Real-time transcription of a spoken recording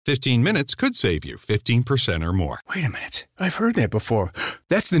15 minutes could save you 15% or more. Wait a minute. I've heard that before.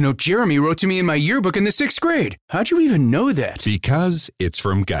 That's the note Jeremy wrote to me in my yearbook in the 6th grade. How'd you even know that? Because it's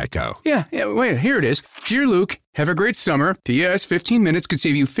from Geico. Yeah, wait, here it is. Dear Luke, have a great summer. P.S. 15 minutes could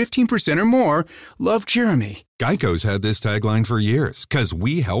save you 15% or more. Love, Jeremy. Geico's had this tagline for years, because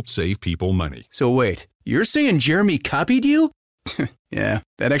we help save people money. So wait, you're saying Jeremy copied you? Yeah,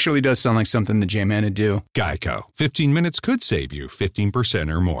 that actually does sound like something the J-Man would do. Geico. 15 minutes could save you 15%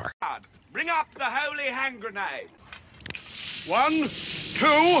 or more. Bring up the holy hand grenade. 1, 2,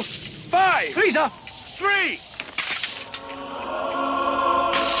 5. 3.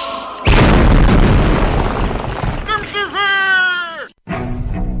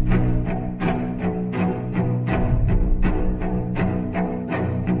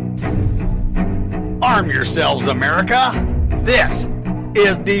 Arm yourselves, America. This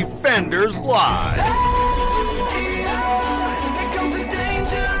is Defenders Live.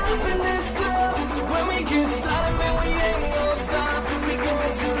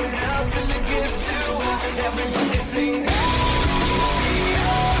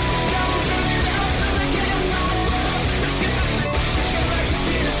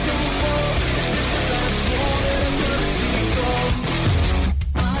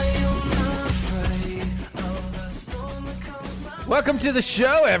 Welcome to the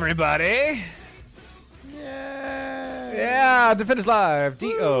show, everybody. Yeah, Defenders Live,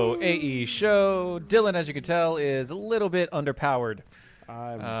 DOAE show. Dylan, as you can tell, is a little bit underpowered.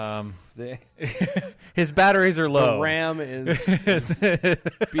 His batteries are low. The RAM is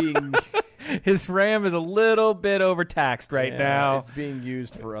being... His RAM is a little bit overtaxed right now. It's being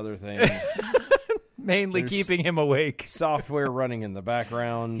used for other things. Mainly keeping him awake. Software running in the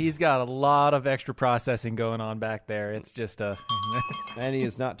background. He's got a lot of extra processing going on back there. It's just a... And he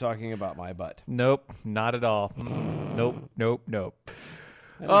is not talking about my butt. Nope, not at all. Nope.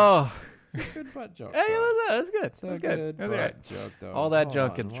 It's a good butt joke. Hey, it was good. It's It was a good. good butt joke, though. All that Hold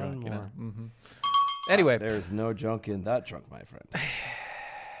junk on, in the one trunk, you know. more. Anyway. There's no junk in that trunk, my friend.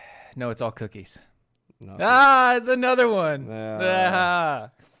 No, it's all cookies. No, It's another one.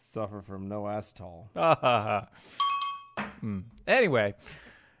 Suffer from no acetol. Anyway,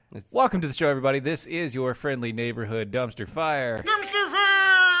 welcome to the show, everybody. This is your friendly neighborhood dumpster fire.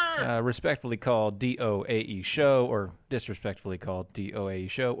 Respectfully called DOAE show, or disrespectfully called DOAE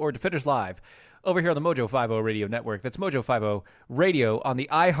show, or Defenders Live, over here on the Mojo 50 Radio Network. That's Mojo 50 Radio on the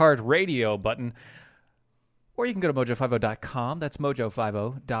iHeartRadio button. Or you can go to mojo50.com. That's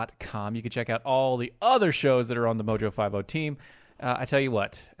mojo50.com. You can check out all the other shows that are on the Mojo 50 team. I tell you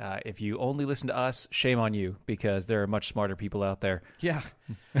what, if you only listen to us, shame on you, because there are much smarter people out there. Yeah.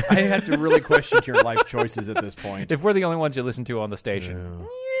 I have to really question your life choices at this point. If we're the only ones you listen to on the station.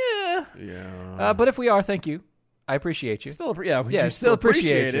 Yeah. But if we are, thank you. I appreciate you. Still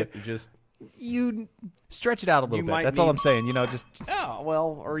appreciate it. Just you stretch it out a little bit. That's all I'm saying. Just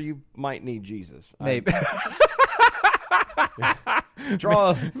or you might need Jesus. Maybe.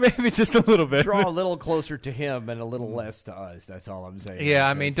 Maybe just a little bit. Draw a little closer to him and a little less to us. That's all I'm saying. Yeah,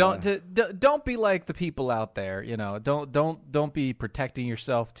 I mean, don't be like the people out there. Don't be protecting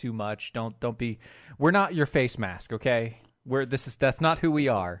yourself too much. Don't be. We're not your face mask, okay? That's not who we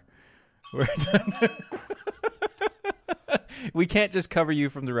are. We can't just cover you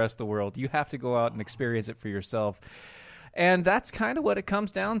from the rest of the world. You have to go out and experience it for yourself. And that's kind of what it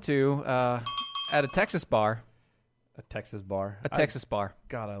comes down to at a Texas bar. A Texas bar? A Texas bar.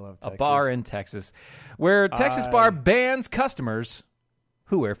 God, I love Texas. A bar in Texas where Texas bar bans customers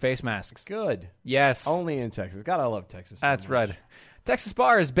who wear face masks. Good. Yes. Only in Texas. God, I love Texas so That's much. right. Texas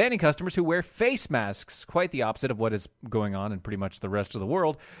bar is banning customers who wear face masks. Quite the opposite of what is going on in pretty much the rest of the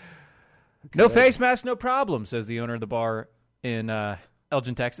world. Good. No face mask, no problem, says the owner of the bar in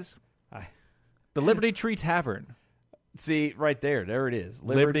Elgin, Texas. The Liberty Tree Tavern. See, right there. There it is.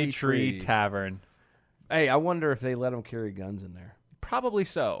 Liberty Tree Tavern. Hey, I wonder if they let them carry guns in there. Probably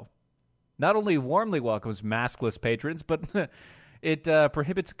so. Not only warmly welcomes maskless patrons, but it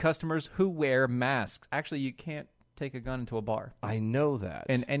prohibits customers who wear masks. Actually, you can't take a gun into a bar. I know that.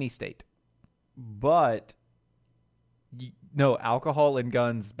 In any state. But... No, alcohol and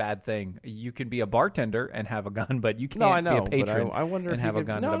guns, bad thing. You can be a bartender and have a gun, but you can't be a patron I wonder and if have a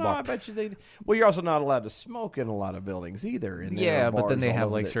gun in a bar. No, I bet you they... Well, you're also not allowed to smoke in a lot of buildings either. Yeah, but then they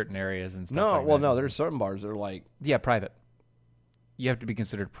have like certain areas and stuff like that. No, there's certain bars that are like... Yeah, private. You have to be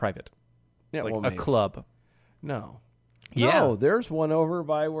considered private. Yeah, like well, a club. No. Yeah. No, there's one over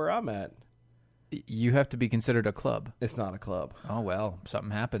by where I'm at. You have to be considered a club. It's not a club. Oh, well,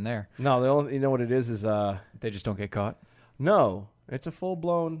 something happened there. No, you know what it is they just don't get caught? No, it's a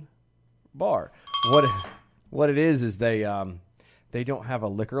full-blown bar. What it is they they don't have a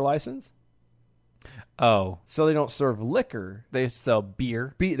liquor license, Oh, so they don't serve liquor. they sell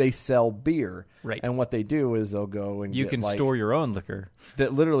beer. They sell beer, Right. And what they do is they'll go and You get, can like, store your own liquor.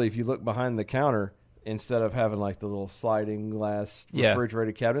 that. Literally, if you look behind the counter, instead of having like the little sliding glass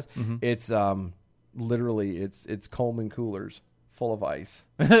refrigerated cabinets, it's literally it's Coleman coolers full of ice,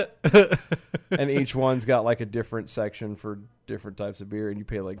 and each one's got like a different section for different types of beer, and you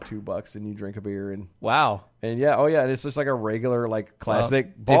pay like $2 and you drink a beer, and Wow. and and it's just like a regular like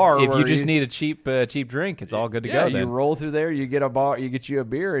classic bar. If where you just need a cheap drink, it's all good to go. you Then. roll through there, you get a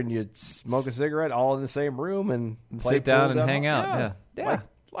beer, and you smoke a cigarette all in the same room, and play Sit down pool and hang out. Yeah.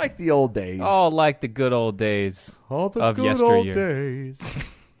 like the old days. Oh, like the good old days of yesteryear. days.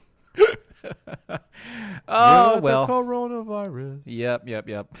 Oh, well. the coronavirus.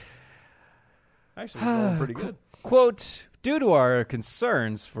 Yep. Actually, it's going pretty good. Quote, due to our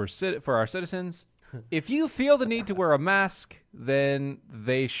concerns for our citizens, if you feel the need to wear a mask, then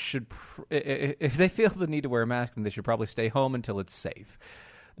they should if they feel the need to wear a mask, then they should probably stay home until it's safe.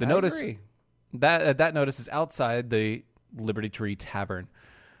 The notice agree. that notice is outside the Liberty Tree Tavern.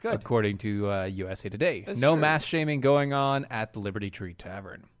 Good. According to USA Today. That's No true. mask shaming going on at the Liberty Tree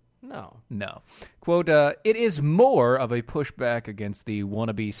Tavern. No. Quote, it is more of a pushback against the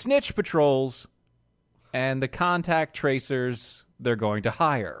wannabe snitch patrols and the contact tracers they're going to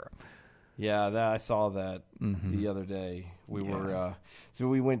hire. Yeah, I saw that the other day. We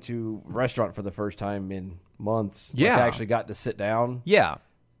went to a restaurant for the first time in months. Yeah. Like, I actually got to sit down. Yeah.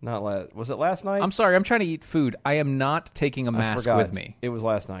 Was it last night? I'm sorry. I'm trying to eat food. I am not taking a mask forgot. with me. It was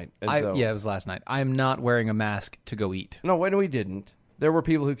last night. And It was last night. I am not wearing a mask to go eat. No, when we didn't. There were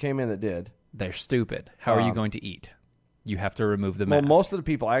people who came in that did. They're stupid. How are you going to eat? You have to remove the mask. Well, most of the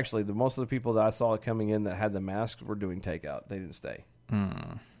people that I saw coming in that had the masks were doing takeout. They didn't stay.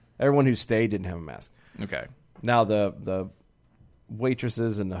 Everyone who stayed didn't have a mask. Okay. Now the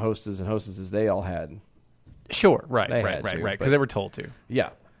waitresses and the hostesses, they all had. Sure. Right. They Right. had Right. to, Right. but- Because they were told to. Yeah,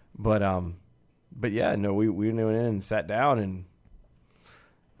 but yeah, no, we went in and sat down, and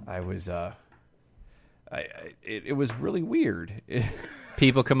I was it was really weird.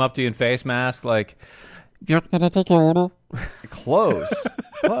 People come up to you in face mask like, you're going to take your order? Close.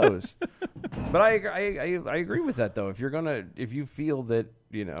 But I agree with that though. If you feel that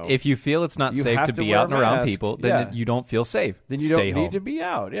If you feel it's not You safe have to to be wear out and a around mask, people, then yeah. you don't feel safe. then you Stay don't home. need to be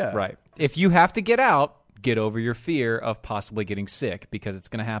out. Yeah, Right. If you have to get out, get over your fear of possibly getting sick because it's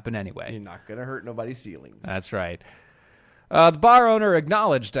going to happen anyway. You're not gonna hurt nobody's feelings. That's right. The bar owner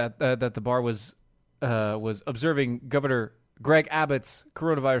acknowledged that the bar was observing Governor Greg Abbott's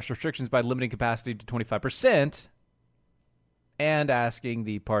coronavirus restrictions by limiting capacity to 25% and asking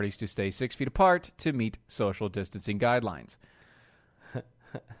the parties to stay 6 feet apart to meet social distancing guidelines.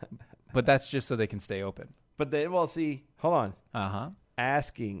 But that's just so they can stay open. But hold on. Uh-huh.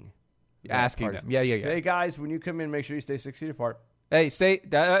 Asking Asking them. Yeah. Hey guys, when you come in, make sure you stay 6 feet apart. Hey, stay.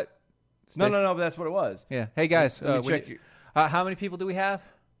 No, but that's what it was. Yeah. Hey, guys. Let me check how many people do we have?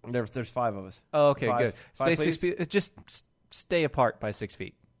 There's 5 of us. Oh, okay, Five. good. Five, Stay 6 please? feet. Just stay apart by 6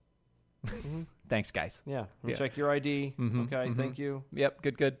 feet. Thanks, guys. Yeah. Yeah. Check your ID. Okay. Thank you. Yep.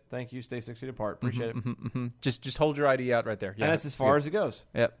 Good. Thank you. Stay 6 feet apart. Appreciate it. Just hold your ID out right there. Yeah, And that's as far as it goes.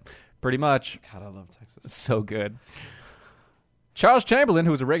 Yep. Pretty much. God, I love Texas. So good. Charles Chamberlain,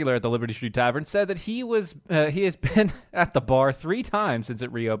 who was a regular at the Liberty Street Tavern, said that he has been at the bar 3 times since it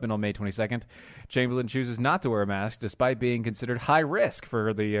reopened on May 22nd. Chamberlain chooses not to wear a mask despite being considered high risk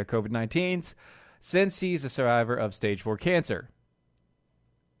for the COVID-19s since he's a survivor of stage 4 cancer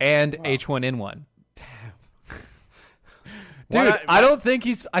and H1N1. Dude, I think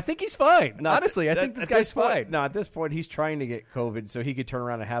he's fine. Honestly, I think this guy's fine. No, at this point, he's trying to get COVID so he could turn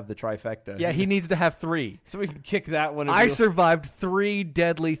around and have the trifecta. Yeah, he needs to have 3. So we can kick that one. I survived 3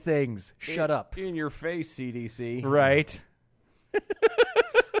 deadly things. Shut up. In your face, CDC. Right.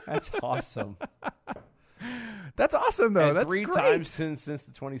 That's awesome. That's awesome, though. And That's 3 great. times since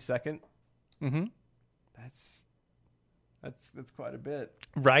the 22nd. Mm-hmm. That's quite a bit.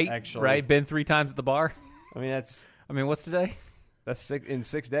 Right. Actually. Right. Been 3 times at the bar. I mean, What's today? that's in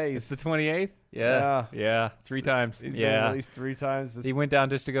 6 days. It's the 28th? Yeah. Yeah. 3 times. He's been Yeah. at least 3 times. He went down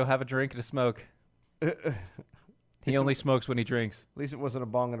just to go have a drink and a smoke. He only smokes when he drinks. At least it wasn't a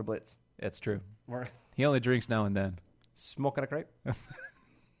bong and a blitz. That's true. We're He only drinks now and then. smoking a crepe.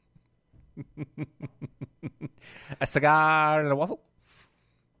 A cigar and a waffle.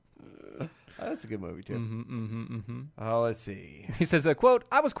 Oh, that's a good movie, too. Oh, let's see. He says, quote,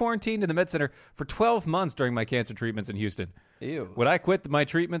 I was quarantined in the med center for 12 months during my cancer treatments in Houston. Ew. When I quit my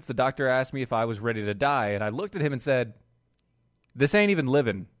treatments, the doctor asked me if I was ready to die, and I looked at him and said, this ain't even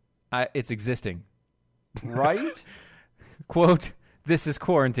living. It's existing. Right? Quote, This is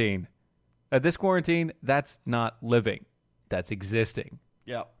quarantine. This quarantine, that's not living. That's existing.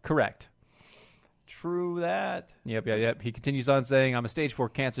 Yep. Correct. True that. Yep. He continues on saying, I'm a stage 4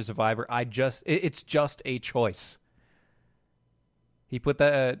 cancer survivor. It's just a choice. He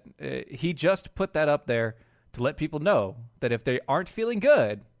just put that up there to let people know that if they aren't feeling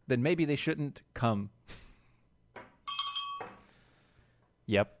good, then maybe they shouldn't come.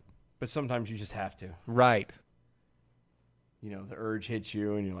 Yep. But sometimes you just have to. Right. You know, the urge hits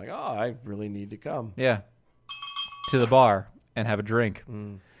you and you're like, oh, I really need to come. Yeah. To the bar and have a drink.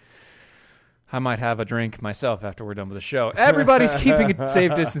 I might have a drink myself after we're done with the show. Everybody's keeping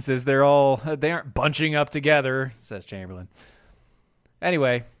safe distances. They aren't bunching up together, says Chamberlain.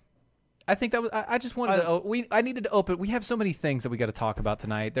 Anyway, I think that was. I just wanted to. I needed to open. We have so many things that we got to talk about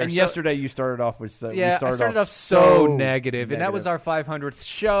tonight. Yesterday you started off with. I started off so negative, and that was our 500th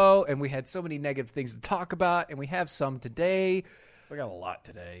show, and we had so many negative things to talk about, and we have some today. We got a lot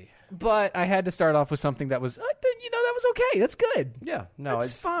today, but I had to start off with something that was, that was okay. That's good. Yeah, no,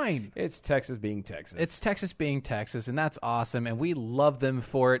 it's fine. It's Texas being Texas. It's Texas being Texas, and that's awesome, and we love them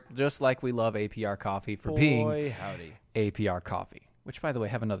for it, just like we love APR Coffee for being howdy. APR Coffee. Which, by the way,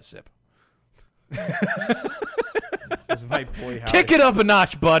 have another sip. That's my boy howdy. Kick it up a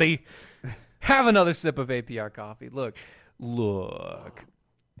notch, buddy. Have another sip of APR Coffee. Look.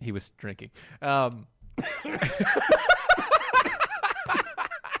 He was drinking.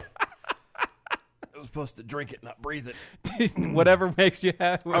 Supposed to drink it, not breathe it. Whatever makes you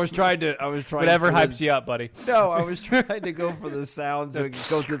happy. I was trying. Whatever hypes you up, buddy. No, I was trying to go for the sound so it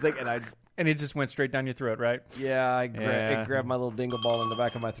goes through the thing, and it just went straight down your throat, right? Yeah, I grabbed my little dingle ball in the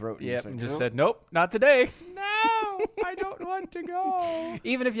back of my throat. And just said, nope, not today. No, I don't want to go.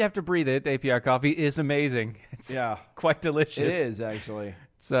 Even if you have to breathe it, APR Coffee is amazing. It's quite delicious. It is, actually.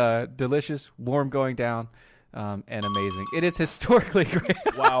 It's delicious, warm going down, and amazing. It is historically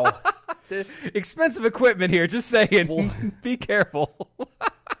great. Wow. Expensive equipment here, just saying. Be careful.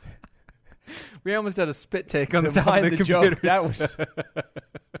 We almost had a spit take on the top of the computer. That was...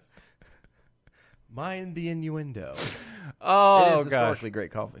 Mind the innuendo. Oh, it is historically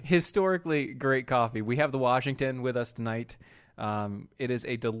great coffee. Historically great coffee. We have the Washington with us tonight. It is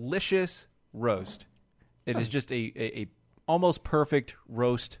a delicious roast. It is just a almost perfect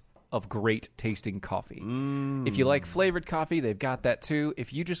roast of great tasting coffee. If you like flavored coffee, they've got that too.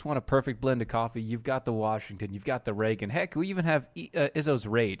 If you just want a perfect blend of coffee, you've got the Washington, you've got the Reagan. Heck, we even have Izzo's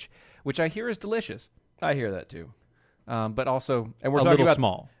Rage, which I hear is delicious. I hear that too. But also and we're a talking little about,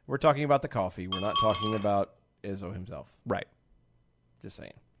 small. We're talking about the coffee. We're not talking about Izzo himself. Right. Just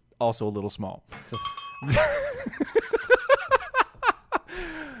saying. Also a little small.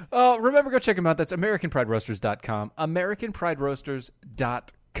 Remember, go check them out. That's AmericanPrideRoasters.com.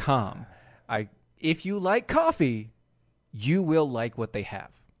 AmericanPrideRoasters.com. If you like coffee, you will like what they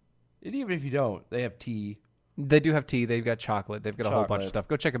have. And even if you don't, they have tea. They do have tea. They've got chocolate. They've got a whole bunch of stuff.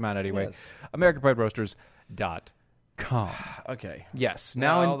 Go check them out anyway. Yes. AmericanPrideRoasters.com. Okay. Yes.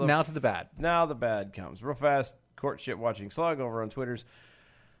 Now to the bad. Now the bad comes. Real fast. Courtship watching slug over on Twitters.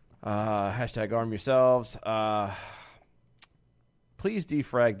 Hashtag arm yourselves. Please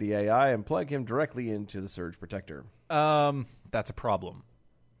defrag the AI and plug him directly into the surge protector. That's a problem.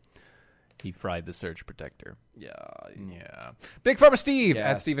 He fried the surge protector. Yeah. Big Pharma Steve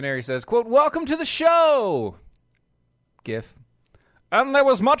at Stephen Airy says, quote, welcome to the show. GIF. And there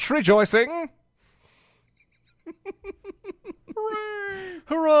was much rejoicing. Hooray!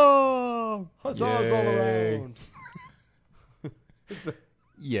 Hurrah! Huzzahs all around.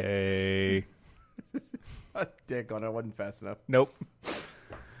 Yay. Dick on it. I wasn't fast enough. Nope.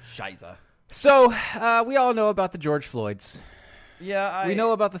 Scheiße. So, we all know about the George Floyds. Yeah, we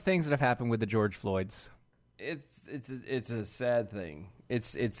know about the things that have happened with the George Floyds. It's a sad thing.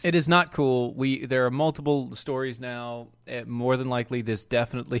 It is not cool. There are multiple stories now. More than likely, this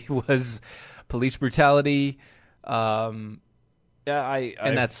definitely was police brutality. And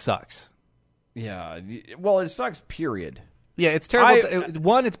that sucks. Yeah. Well, it sucks. Period. Yeah, it's terrible.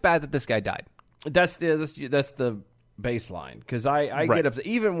 One, it's bad that this guy died. That's the baseline because I get upset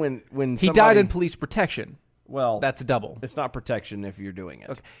even when he died in police protection. Well, that's a double. It's not protection if you're doing it.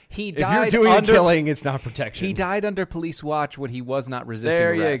 Okay. If you're doing a killing, it's not protection. He died under police watch when he was not resisting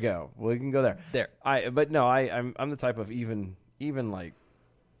there arrest. You go. We can go there. I'm the type of even like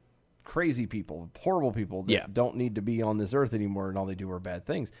crazy people, horrible people that don't need to be on this earth anymore, and all they do are bad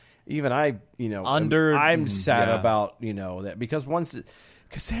things. Even I'm sad about that because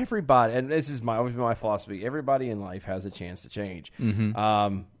because everybody, and this is always my philosophy, everybody in life has a chance to change.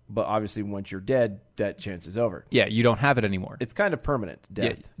 Mm-hmm. But obviously, once you're dead, that chance is over. Yeah, you don't have it anymore. It's kind of permanent,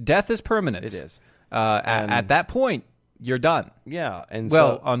 death. Yeah, death is permanent. It is. At that point, you're done. Yeah, and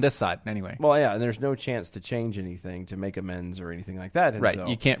on this side anyway. Well, yeah, and there's no chance to change anything, to make amends or anything like that. And Right, so,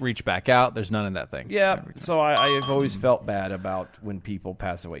 you can't reach back out. There's none of that thing. Yeah, so I've always felt bad about when people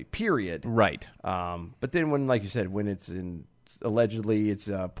pass away, period. Right. But then when, like you said, when allegedly it's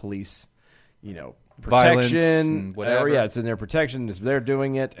police, Violence protection, and whatever. Yeah, it's in their protection. They're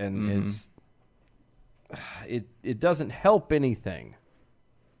doing it, and it doesn't help anything.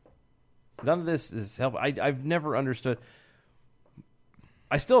 None of this is help. I've never understood.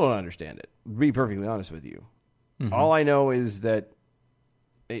 I still don't understand it. To be perfectly honest with you, all I know is that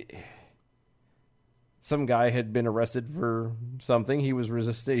some guy had been arrested for something. He was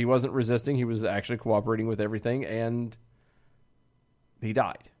resisting. He wasn't resisting. He was actually cooperating with everything, and he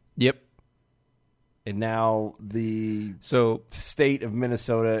died. Yep. And now the state of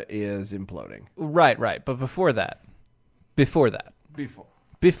Minnesota is imploding. Right. But before that,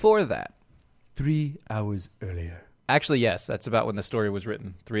 3 hours earlier. Actually, yes, that's about when the story was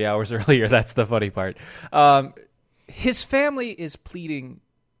written. 3 hours earlier. That's the funny part. His family is pleading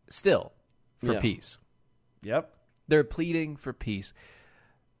still for peace. Yep. They're pleading for peace.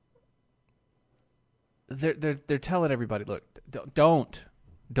 They're telling everybody, look, don't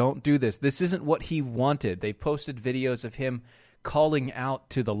do this. This isn't what he wanted. They posted videos of him calling out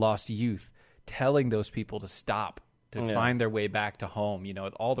to the lost youth, telling those people to stop, to find their way back to home,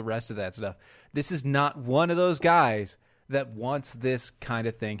 all the rest of that stuff. This is not one of those guys that wants this kind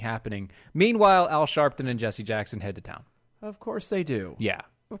of thing happening. Meanwhile, Al Sharpton and Jesse Jackson head to town. Of course they do. Yeah.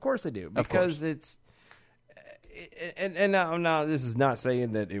 Of course they do. Because it's... And now this is not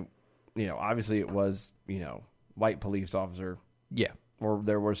saying that it... obviously it was, white police officer. Yeah. Or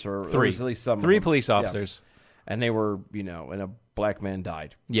there was at least some... Three police officers. Yeah. And they were, and a black man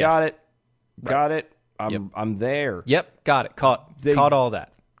died. Yes. Got it. I'm there. Yep, got it. Caught all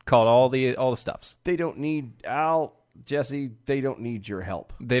that. Caught all the stuffs. They don't need Jesse. They don't need your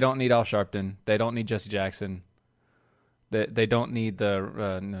help. They don't need Al Sharpton. They don't need Jesse Jackson. They don't need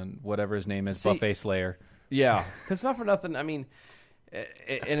the whatever his name is, Buffet Slayer. Yeah, because not for nothing. I mean,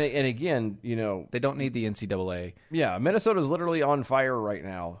 and again, they don't need the NCAA. Yeah, Minnesota's literally on fire right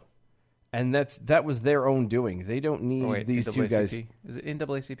now, and that was their own doing. They don't need these NAACP? two guys. Is it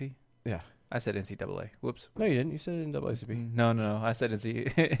NAACP? Yeah. I said NCAA. Whoops. No, you didn't. You said NAACP. No. I said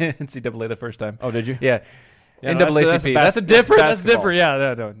NCAA the first time. Oh, did you? Yeah. No, NAACP. That's different. That's different.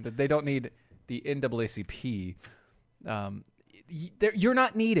 Yeah, no. They don't need the NAACP. You're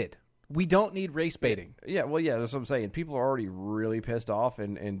not needed. We don't need race baiting. Yeah, well, yeah, that's what I'm saying. People are already really pissed off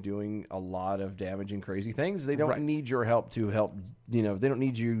and doing a lot of damaging, crazy things. They don't need your help to help. They don't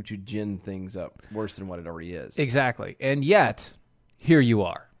need you to gin things up worse than what it already is. Exactly. And yet, here you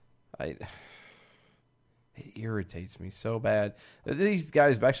are. It irritates me so bad. These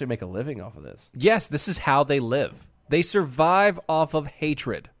guys actually make a living off of this. Yes, this is how they live. They survive off of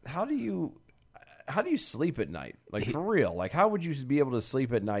hatred. How do you sleep at night? Like, for real? Like, how would you be able to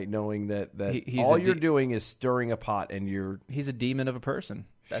sleep at night knowing that all you're doing is stirring a pot and you're... He's a demon of a person.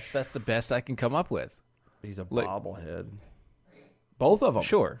 That's the best I can come up with. He's a bobblehead. Both of them.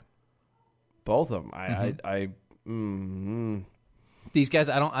 Sure. Both of them. These guys,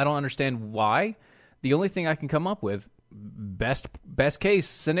 I don't understand why. The only thing I can come up with, best case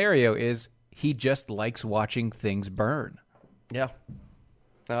scenario, is he just likes watching things burn. Yeah.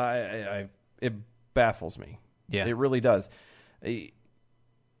 It baffles me. Yeah. It really does.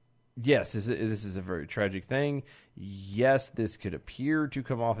 Yes, this is a very tragic thing. Yes, this could appear to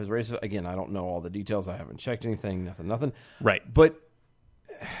come off as racist. Again, I don't know all the details. I haven't checked anything. Nothing. Right. But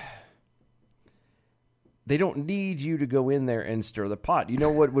they don't need you to go in there and stir the pot. You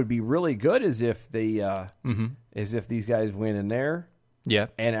know what would be really good is if they is if these guys went in there,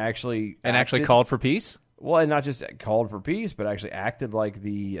 and actually called for peace. Well, and not just called for peace, but actually acted like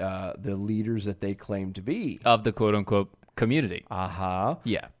the leaders that they claim to be of the quote unquote community. Yeah,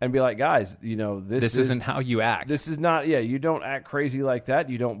 and be like, guys, this isn't how you act. This is not. Yeah, you don't act crazy like that.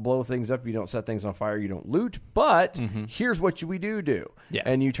 You don't blow things up. You don't set things on fire. You don't loot. But here's what we do. Yeah,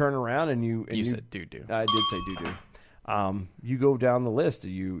 and you turn around and you said do. I did say do. You go down the list.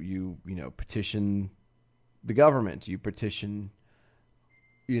 You petition the government. You petition.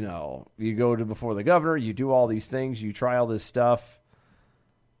 You go before the governor. You do all these things. You try all this stuff.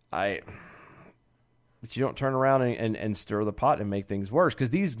 But you don't turn around and stir the pot and make things worse. Because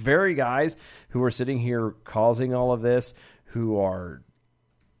these very guys who are sitting here causing all of this, who are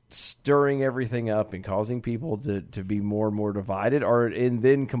stirring everything up and causing people to be more and more divided, and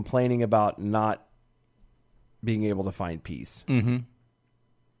then complaining about not being able to find peace. Mm-hmm.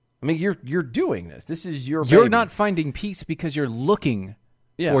 I mean, you're doing this. This is your You're baby. not finding peace because you're looking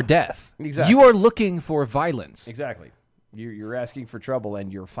for death. Exactly. You are looking for violence. Exactly. You're asking for trouble,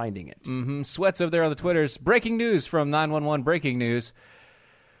 and you're finding it. Mm-hmm. Sweats over there on the Twitters. Breaking news from 911 Breaking News.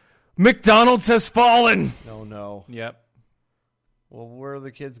 McDonald's has fallen. No. Yep. Well, where are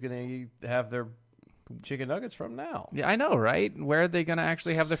the kids going to have their chicken nuggets from now? Yeah, I know, right? Where are they going to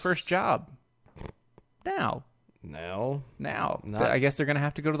actually have their first job? Now. I guess they're going to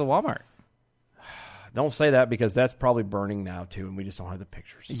have to go to the Walmart. Don't say that, because that's probably burning now, too, and we just don't have the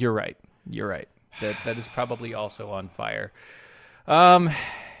pictures. You're right. That is probably also on fire.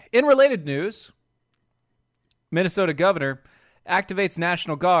 In related news, Minnesota governor activates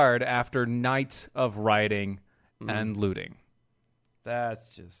National Guard after night of rioting and looting.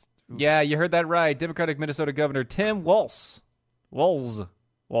 That's just... Oof. Yeah, you heard that right. Democratic Minnesota Governor Tim Walz.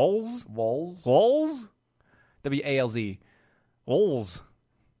 W-A-L-Z. Walz.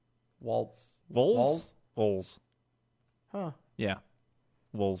 Walz. Huh. Yeah.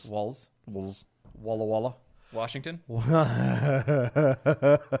 Walz. Walla Walla. Washington? What?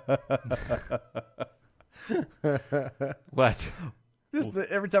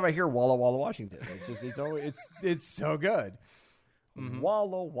 Every time I hear Walla Walla, Washington, it's so good. Mm-hmm.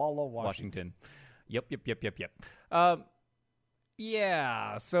 Walla Walla, Washington. Yep.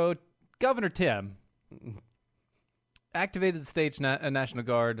 Yeah. So Governor Tim activated the state's National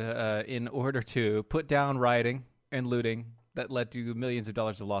Guard in order to put down rioting and looting that led to millions of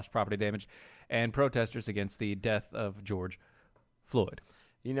dollars of lost property damage and protesters against the death of George Floyd.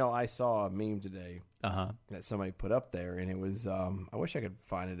 You know, I saw a meme today that somebody put up there, and it was I wish I could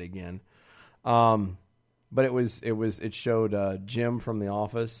find it again. But it showed Jim from The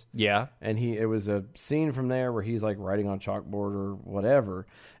Office. Yeah. And it was a scene from there where he's like writing on chalkboard or whatever.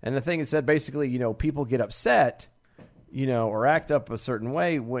 And the thing it said basically, you know, people get upset, you know, or act up a certain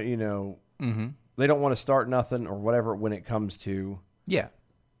way when, you know, they don't want to start nothing or whatever when it comes to, you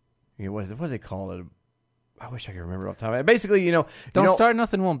know, what do they call it? I wish I could remember off the top. Basically, you know, start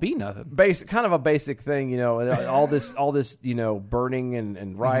nothing, won't be nothing. Kind of a basic thing, you know. All this, you know, burning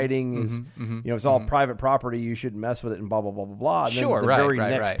and rioting is, you know, it's all private property. You shouldn't mess with it, and blah blah blah blah blah. And sure, then the very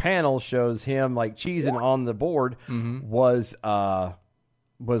next panel shows him like cheesing on the board was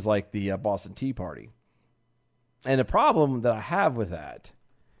like the Boston Tea Party. And the problem that I have with that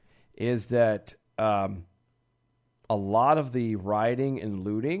is that a lot of the rioting and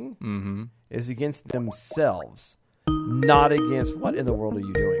looting is against themselves, not against... What in the world are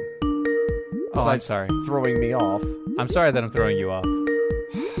you doing? Oh, I'm sorry. Throwing me off. I'm sorry that I'm throwing you off.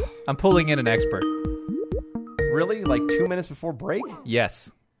 I'm pulling in an expert. Really? Like 2 minutes before break?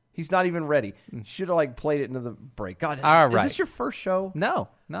 Yes. He's not even ready. Should have like played it into the break. God, all is this your first show? No.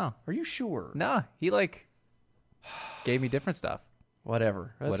 Are you sure? No, he like gave me different stuff.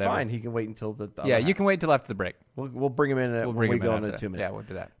 Whatever. That's fine. He can wait until the you can wait until after the break. We'll bring him in when we go into 2 minutes. Yeah, we'll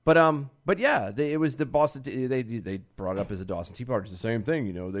do that. But yeah, it was the Boston. They brought it up as a Dawson Tea Party. It's the same thing,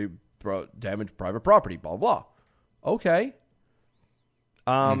 you know. They damaged private property. Blah blah. Okay.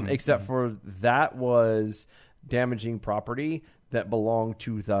 Except for that was damaging property that belonged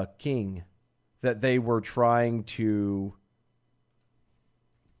to the king, that they were trying to,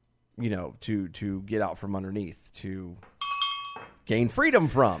 you know, to get out from underneath, to gain freedom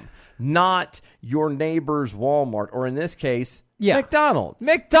from, not your neighbor's Walmart, or in this case, McDonald's.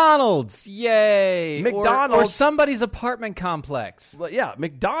 McDonald's, yay! McDonald's, or somebody's apartment complex. Well, yeah,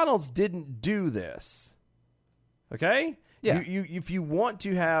 McDonald's didn't do this. Okay, yeah. You if you want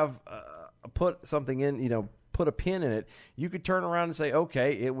to have put something in, you know, put a pin in it, you could turn around and say,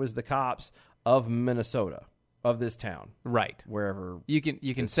 okay, it was the cops of Minnesota, of this town, right? Wherever you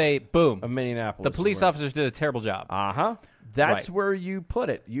can say, boom, of Minneapolis. The police officers did a terrible job. That's where you put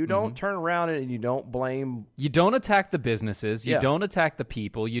it. You don't turn around and you don't blame. You don't attack the businesses. You don't attack the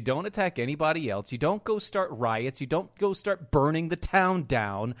people. You don't attack anybody else. You don't go start riots. You don't go start burning the town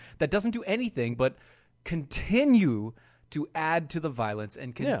down. That doesn't do anything but continue to add to the violence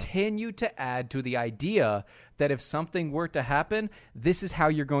and continue to add to the idea that if something were to happen, this is how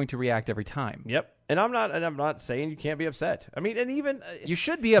you're going to react every time. Yep. And I'm not saying you can't be upset. I mean, and even you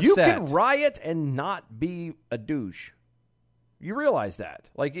should be upset. You can riot and not be a douche. You realize that.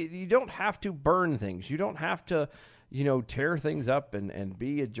 Like, you don't have to burn things. You don't have to, you know, tear things up and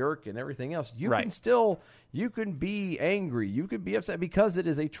be a jerk and everything else. You can still, you can be angry. You can be upset because it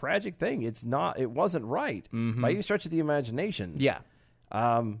is a tragic thing. It wasn't right by any stretch of the imagination. Yeah.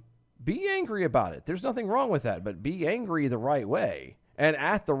 Be angry about it. There's nothing wrong with that, but be angry the right way and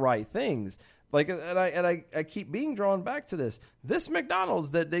at the right things. Like, and I keep being drawn back to this. This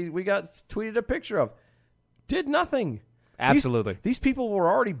McDonald's that we got tweeted a picture of did nothing. Absolutely. These people were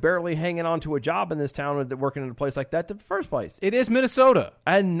already barely hanging on to a job in this town working in a place like that in the first place. It is Minnesota.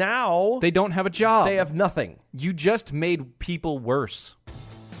 And now They don't have a job. they have nothing. You just made people worse.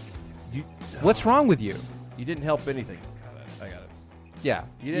 What's wrong with you? You didn't help anything. I got it. Yeah.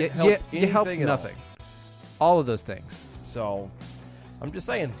 You didn't help you helped anything at all. nothing. All of those things. So, I'm just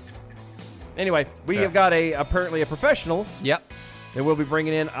saying. Anyway, we have got apparently a professional Yep. that we'll be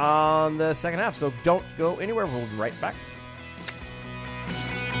bringing in on the second half. So don't go anywhere. We'll be right back.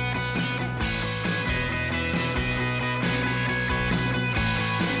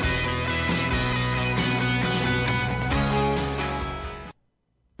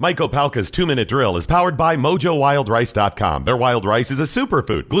 Mike Opalka's 2-Minute Drill is powered by MojoWildRice.com. Their wild rice is a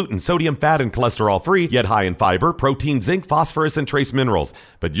superfood, gluten, sodium, fat, and cholesterol-free, yet high in fiber, protein, zinc, phosphorus, and trace minerals.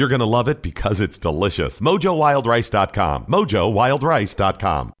 But you're going to love it because it's delicious. MojoWildRice.com.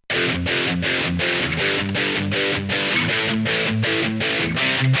 MojoWildRice.com.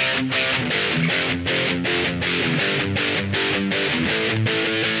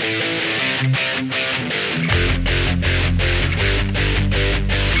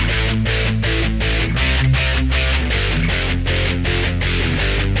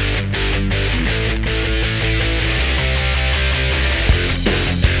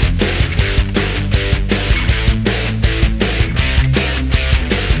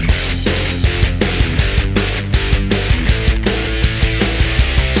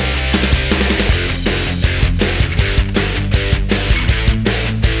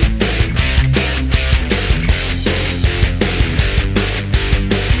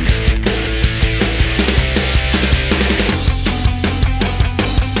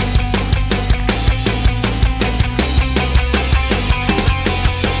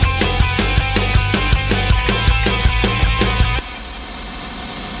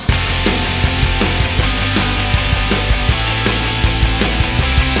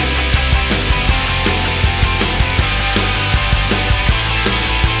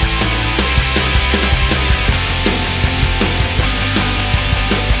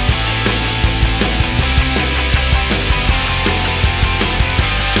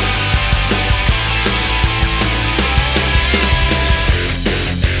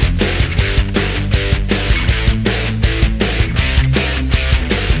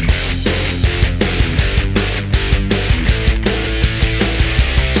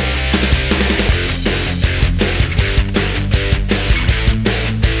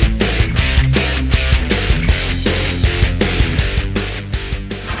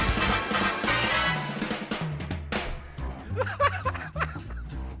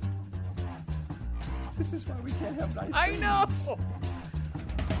 This is why we can't have nice I know.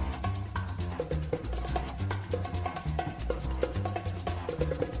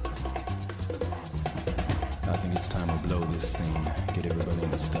 I think it's time to blow this scene. Get everybody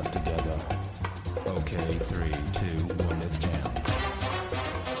in the stuff together. Okay, 3, 2, 1, let's jam.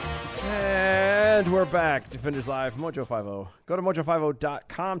 And we're back. Defenders Live, Mojo50. Go to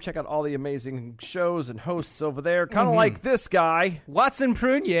mojo50.com. Check out all the amazing shows and hosts over there. Kind of like this guy, Watson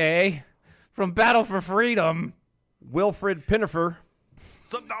Prunier from Battle for Freedom. Wilfred Pinnifer,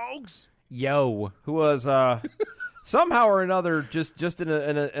 The dogs. Yo. who was somehow or another just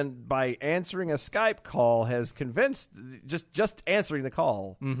in by answering a Skype call has convinced just answering the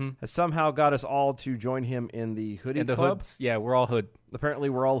call has somehow got us all to join him in the Hoodie And the Club. hoods. Yeah, we're all hood. Apparently,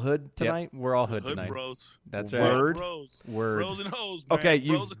 we're all hood tonight. Yep, we're all hood Hood tonight. bros. That's Word. right. Bros. Word. Bros and hoes, man. Okay,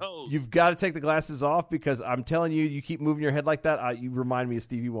 Bros and hoes. you've got to take the glasses off because I'm telling you, you keep moving your head like that. You remind me of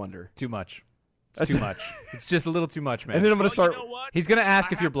Stevie Wonder. Too much. It's too much. It's just a little too much, man. And then I'm going to start. You know what? He's going to ask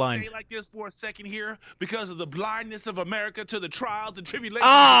I if you're have to blind. stay like this for a second here because of the blindness of America to the trials and tribulations.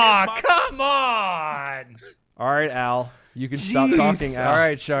 Ah, against my- come on. All right, Al, you can stop Jeez. talking. Al. All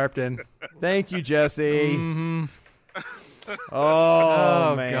right, Sharpton. Thank you, Jesse. Mm-hmm.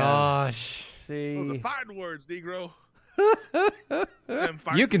 Oh, man. gosh. Those See, are fighting words, Negro.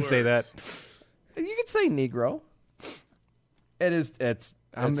 You can say that. you can say Negro. It's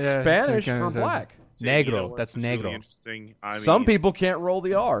I'm- Spanish it's for okay. black. Negro. That's Really negro. interesting. I mean, Some people can't roll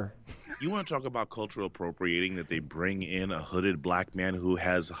the R. You want to talk about cultural appropriating that they bring in a hooded black man who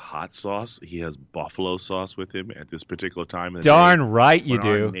has hot sauce. He has buffalo sauce with him at this particular time. in the Darn day right you when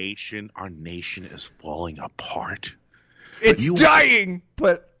do. Our nation is falling apart. It's dying.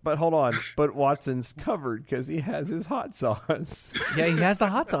 But hold on. But Watson's covered because he has his hot sauce. Yeah, he has the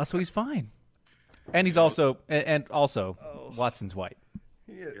hot sauce, so he's fine. And he's also Watson's white.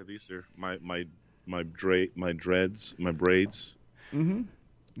 Yeah, these are my dreads, my braids.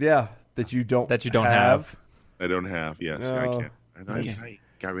 Yeah, that you don't That you don't have. I don't have. Yes, No. I can't. I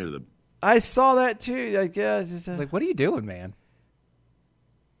got rid of them. I saw that too. Like, yeah, just, Like, what are you doing, man?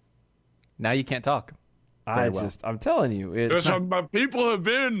 Now you can't talk. I'm telling you, it's my people have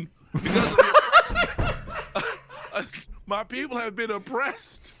been my people have been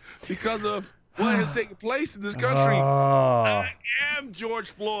oppressed because of what has taken place in this country. I am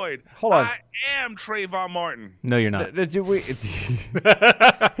George Floyd. Hold on. I am Trayvon Martin. No, you're not. it's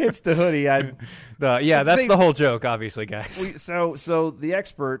the hoodie. That's the whole joke, obviously, guys. So the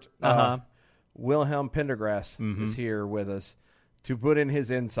expert, Wilhelm Pendergrass, is here with us to put in his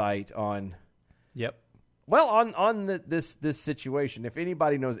insight on. Yep. Well, on this situation, if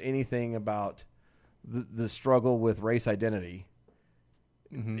anybody knows anything about the struggle with race identity,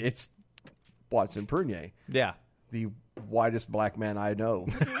 it's Watson Prunier. Yeah. The whitest black man I know.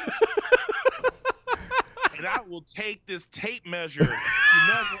 And I will take this tape measure to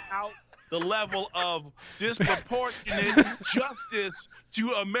measure out the level of disproportionate justice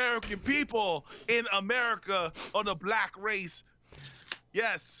to American people in America on the black race.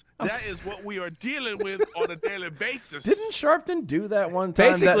 Yes, that is what we are dealing with on a daily basis. Didn't Sharpton do that one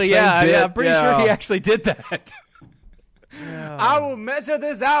time? Basically, yeah. I'm pretty sure he actually did that. Yeah. I will measure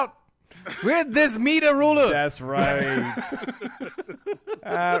this out with this meter ruler. That's right.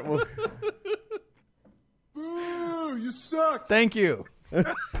 Boo, you suck. Thank you.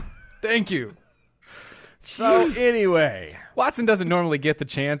 Thank you. So anyway, Watson doesn't normally get the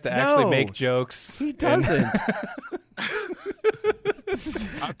chance to actually make jokes. He doesn't.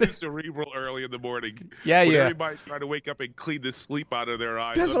 I'm too cerebral early in the morning. Yeah. Everybody's trying to wake up and clean the sleep out of their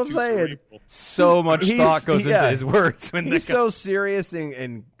eyes. That's what I'm saying. Cerebral. So much thought goes into his words. He's so serious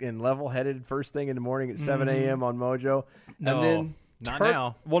and level-headed first thing in the morning at 7 a.m. on Mojo. No, and then not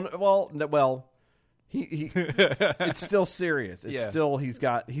now. Well, he it's still serious. It's still he's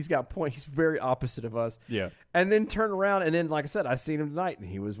got point. He's very opposite of us. Yeah. And then turn around and then, like I said, I seen him tonight and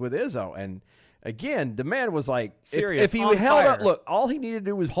he was with Izzo and. Again, the man was like, serious. If he held up, look, all he needed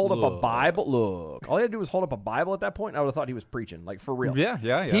to do was hold up a Bible. Look, all he had to do was hold up a Bible at that point. I would have thought he was preaching, like for real.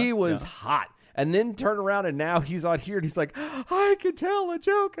 Yeah. He was hot. And then turn around and now he's on here and he's like, I can tell a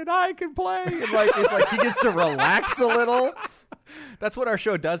joke and I can play. And like, it's like he gets to relax a little. That's what our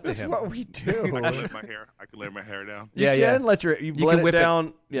show does to That's him. what we do. I can let my hair down. You can let you let can whip it down.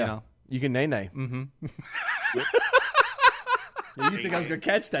 it, Yeah. you know. You can nay-nay. Mm-hmm. You think I was going to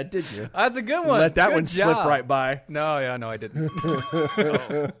catch that, did you? That's a good one. Let that good one job. slip right by. No, I didn't.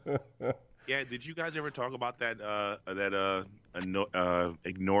 Yeah, did you guys ever talk about that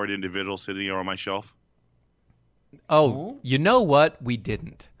ignored individual sitting here on my shelf? Oh, you know what? We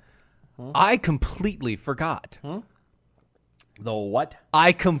didn't. I completely forgot. The what?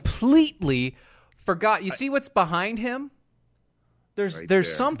 I completely forgot. You see what's behind him?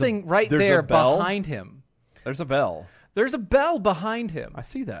 There's something there's there a bell? behind him. There's a bell. There's a bell behind him. I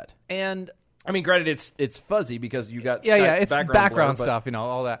see that. And I mean, granted, it's fuzzy because you got it's background blur, stuff,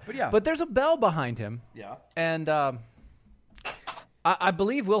 all that. But there's a bell behind him. Yeah. And I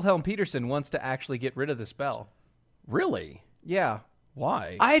believe Wilhelm Peterson wants to actually get rid of this bell. Really? Yeah.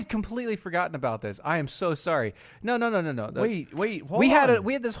 Why? I had completely forgotten about this. I am so sorry. No. Wait. We had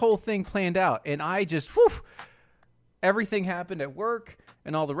this whole thing planned out, and I just everything happened at work,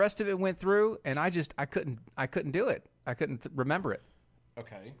 and all the rest of it went through, and I couldn't do it. I couldn't remember it.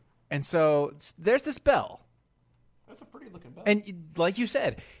 Okay. And so there's this bell. That's a pretty looking bell. And like you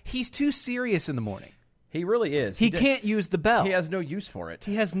said, he's too serious in the morning. He really is. He can't use the bell. He has no use for it.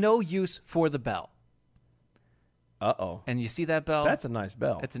 He has no use for the bell. Uh-oh. And you see that bell? That's a nice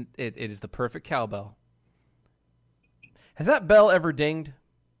bell. It is the perfect cowbell. Has that bell ever dinged?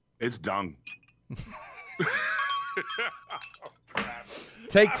 It's dung.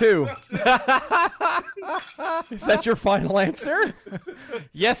 Take two. Is that your final answer?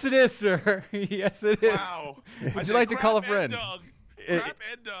 Yes, it is, sir. Yes, it is. Wow. Would you like to call a friend? It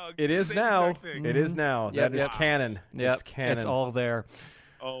is now. It is now. Yep, that is canon. Yep, It's canon. it's all there.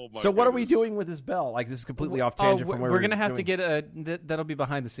 Oh my So what are we goodness. doing with this bell? Like, this is completely off tangent from where we're gonna have to doing. get that'll be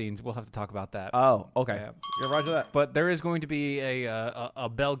behind the scenes. We'll have to talk about that. Oh, okay. Yeah. Yeah, roger that. But there is going to be a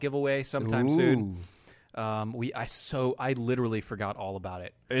bell giveaway sometime soon. I literally forgot all about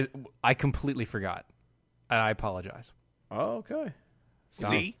it. I completely forgot, and I apologize. Oh, okay.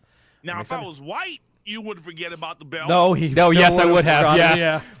 See? Now, if I was white, you would forget about the bell. Yes, I would have. forgotten,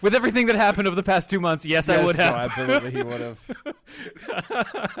 Yeah. With everything that happened over the past 2 months, yes, I would have. No, absolutely, he would have.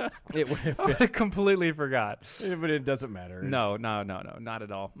 It would have been. I completely forgot. But it doesn't matter. No, not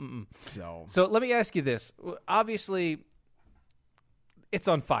at all. Mm-mm. So let me ask you this. Obviously, it's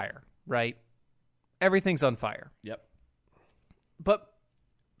on fire, right? Everything's on fire. Yep. But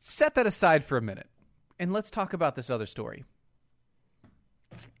set that aside for a minute, and let's talk about this other story.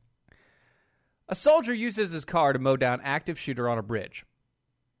 A soldier uses his car to mow down active shooter on a bridge.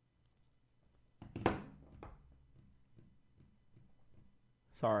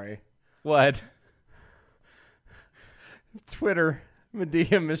 Sorry. What? Twitter,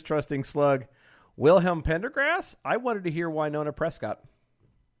 Medea mistrusting slug. Wilhelm Pendergrass? I wanted to hear Winona Prescott.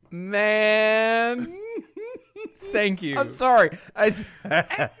 Man. Thank you. I'm sorry. I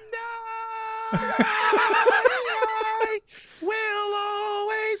will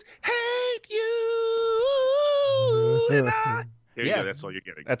always hate you. And There you go. That's all you're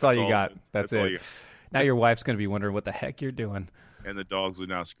getting. That's all you got. That's all it. Now your wife's going to be wondering what the heck you're doing. And the dogs are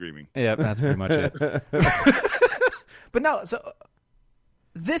now screaming. Yeah, that's pretty much it. But no, so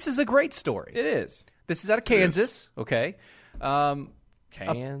this is a great story. It is. This is out of Kansas, okay?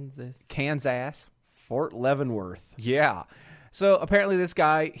 Kansas. Fort Leavenworth. Yeah. So apparently this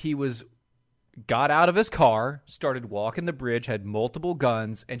guy, got out of his car, started walking the bridge, had multiple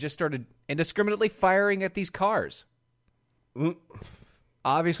guns, and just started indiscriminately firing at these cars.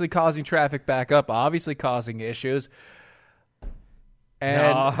 Obviously causing traffic back up, obviously causing issues.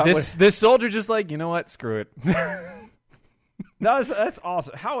 And this soldier just like, you know what? Screw it. No, that's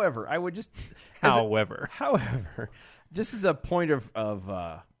awesome. However, I would just... However, just as a point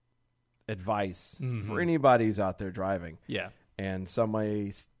of advice for anybody who's out there driving. Yeah. And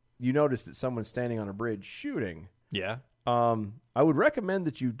you notice that someone's standing on a bridge shooting. Yeah. I would recommend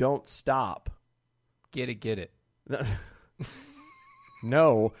that you don't stop. Get it.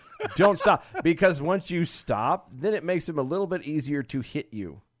 No, don't stop. Because once you stop, then it makes them a little bit easier to hit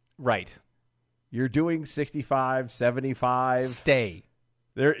you. Right. You're doing 65, 75. Stay.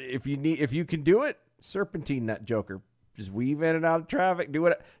 There, if you can do it, serpentine that joker. Just weave in and out of traffic. Do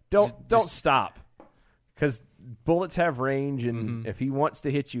it. Don't stop. Because bullets have range, and if he wants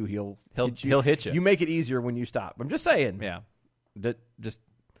to hit you, he'll hit you. You make it easier when you stop. I'm just saying. Yeah. Just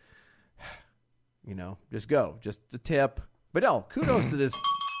go. Just a tip. But no, kudos to this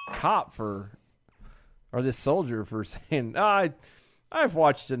cop or this soldier for saying, I've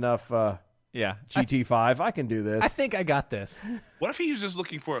watched enough GT5. I can do this. I think I got this. What if he was just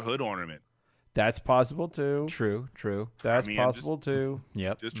looking for a hood ornament? That's possible too. True. That's possible too.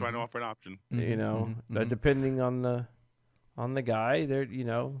 Yep. Just trying to offer an option. Depending on the guy, there,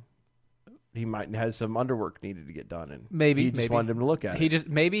 he might have some underwork needed to get done, and maybe he just wanted him to look at it. He just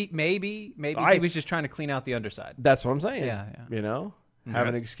maybe he was just trying to clean out the underside. That's what I'm saying. Yeah. Have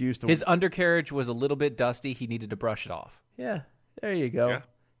an excuse to. His undercarriage was a little bit dusty. He needed to brush it off. Yeah, there you go. Yeah.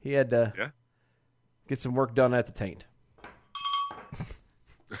 He had to get some work done at the taint.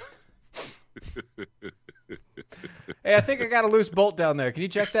 Hey, I think I got a loose bolt down there. Can you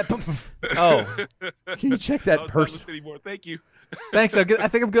check that? Oh, can you check that person? Anymore. Thank you. Thanks. I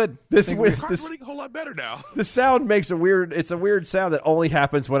think I'm good. This running a whole lot better now. The sound makes it's a weird sound that only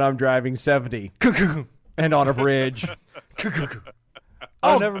happens when I'm driving 70 and on a bridge.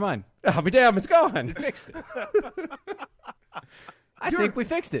 Oh, never mind. I'll be damned, it's gone. We fixed it. I think we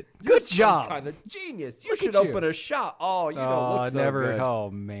fixed it. Good job. Kind of genius. You should open a shop. Oh, you don't look so good.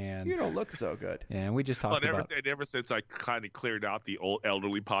 Oh, man. You don't look so good. Yeah, and we just talked about it. Ever since I kind of cleared out the old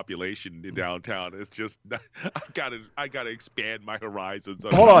elderly population in downtown, it's just I gotta expand my horizons.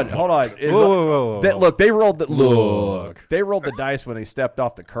 Hold on. Whoa. Look, they rolled the dice when they stepped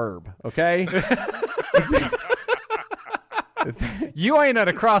off the curb. Okay. You ain't at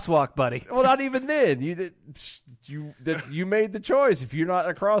a crosswalk, buddy. Well, not even then. You made the choice. If you're not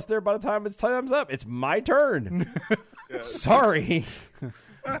across there by the time it's time's up, it's my turn. Sorry.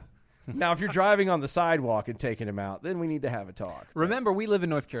 Now, if you're driving on the sidewalk and taking him out, then we need to have a talk. Remember, we live in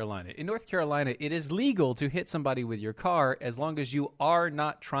North Carolina. In North Carolina, it is legal to hit somebody with your car as long as you are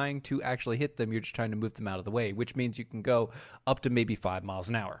not trying to actually hit them. You're just trying to move them out of the way, which means you can go up to maybe 5 miles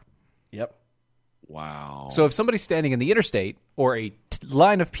an hour. Yep. Wow. So if somebody's standing in the interstate or a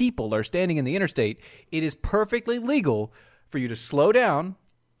line of people are standing in the interstate, it is perfectly legal for you to slow down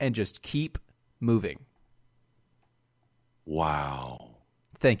and just keep moving. Wow.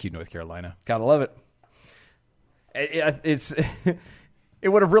 Thank you, North Carolina. Gotta love it. It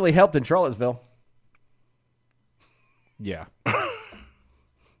would have really helped in Charlottesville. Yeah.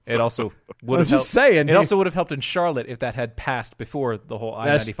 It also would have just saying. It also would have helped in Charlotte if that had passed before the whole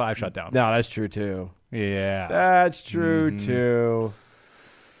I-95 shut down. No, that's true too. Yeah. That's true too.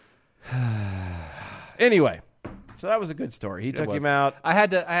 Anyway, so that was a good story. He took him out. I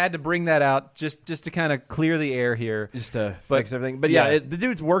had to bring that out just to kind of clear the air here, just to fix everything. But the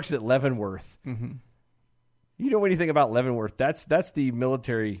dude works at Leavenworth. Mm-hmm. You know anything about Leavenworth? That's the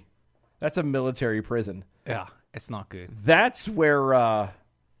military. That's a military prison. Yeah, it's not good. That's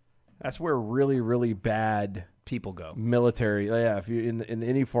where really, really bad people go. Military, yeah. If you in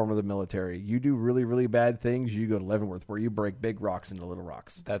any form of the military, you do really, really bad things, you go to Leavenworth, where you break big rocks into little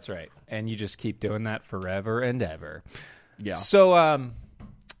rocks. That's right, and you just keep doing that forever and ever. Yeah. So,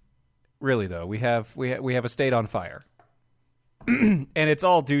 really though, we have a state on fire, and it's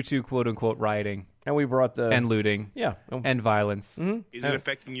all due to quote unquote rioting. And we brought the and looting, and violence. Mm-hmm. Is it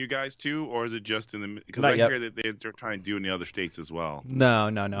affecting you guys too, or is it just in the? Because Not I yet. hear that they're trying to do it in the other states as well.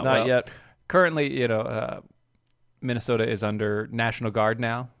 No. Not yet. Currently, Minnesota is under National Guard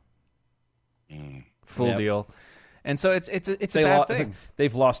now. Full deal, and so it's a bad thing.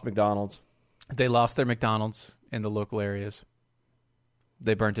 They've lost McDonald's. They lost their McDonald's in the local areas.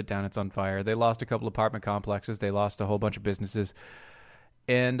 They burnt it down. It's on fire. They lost a couple apartment complexes. They lost a whole bunch of businesses.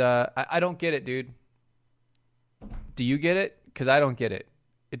 And I don't get it, dude. Do you get it? Because I don't get it.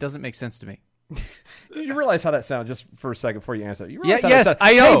 It doesn't make sense to me. You realize how that sounds, just for a second before you answer. You realize how yes, that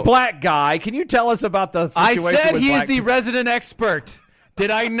sounds? I know. Hey, black guy, can you tell us about the I situation said with he's black the people? resident expert.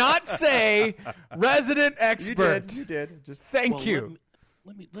 Did I not say resident expert? You did. Just Thank you.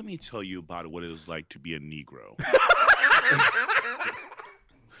 Let me tell you about what it was like to be a Negro.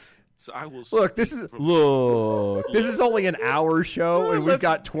 So I will Look, this is only an hour show, and we've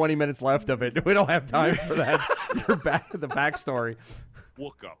got 20 minutes left of it. We don't have time for that. The backstory.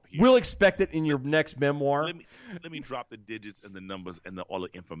 Look up here. We'll expect it in your next memoir. Let me drop the digits and the numbers and all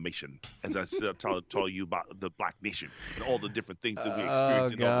the information as I tell you about the Black Nation and all the different things that we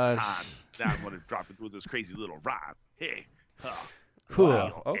experienced in all this time. Now I'm going to drop it through this crazy little rhyme. Hey,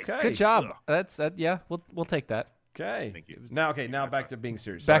 Wow. Okay. Good job. That's that. Yeah, we'll take that. Okay. Thank you. Now back to being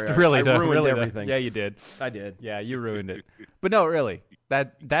serious. Back Sorry, to really, I ruined really everything. Yeah, you did. I did. Yeah, you ruined it. But no, really,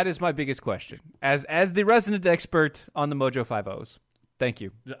 that is my biggest question. As the resident expert on the Mojo 5-0s, thank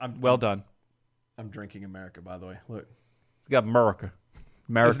you. Well done. I'm drinking America, by the way. Look, He's got America.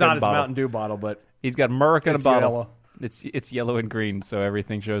 it's not his Mountain Dew bottle, but He's got America in a it's bottle. yellow. It's yellow and green, so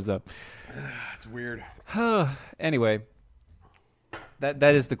everything shows up. It's weird. Anyway, that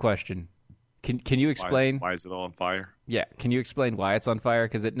is the question. Can you explain why is it all on fire? Yeah, can you explain why it's on fire?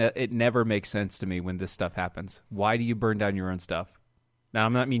 Because it never makes sense to me when this stuff happens. Why do you burn down your own stuff? Now,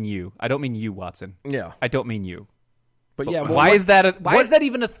 I'm not mean you. I don't mean you, Watson. Yeah. I don't mean you. But yeah, why is that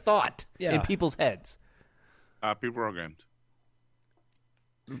even a thought in people's heads? People programmed.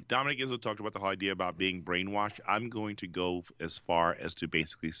 Dominic Izzo talked about the whole idea about being brainwashed. I'm going to go as far as to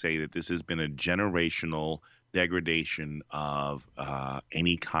basically say that this has been a generational degradation of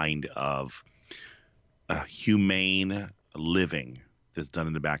any kind of humane living that's done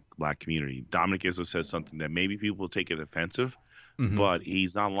in the black community. Dominic Izzo says something that maybe people will take it offensive, but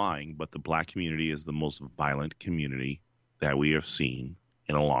he's not lying. But the black community is the most violent community that we have seen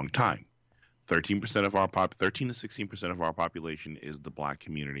in a long time. 13% of our 13 to 16% of our population is the black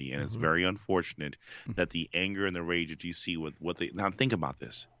community, and it's very unfortunate that the anger and the rage that you see with what they now think about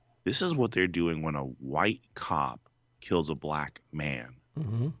this. This is what they're doing when a white cop kills a black man.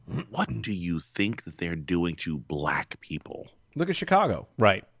 What do you think that they're doing to black people? Look at Chicago.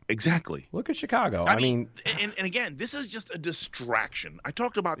 Right. Exactly. Look at Chicago. I mean, and again, this is just a distraction. I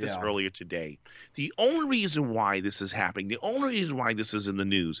talked about this earlier today. The only reason why this is happening, the only reason why this is in the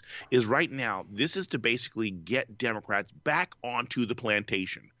news is right now, this is to basically get Democrats back onto the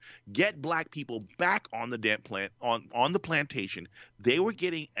plantation. Get black people back on the on the plantation. They were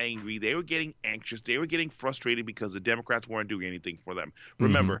getting angry. They were getting anxious. They were getting frustrated because the Democrats weren't doing anything for them.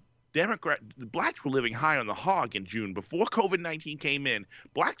 Remember, the blacks were living high on the hog in June. Before COVID-19 came in,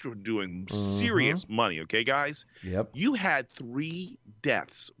 blacks were doing serious money, okay, guys? Yep. You had 3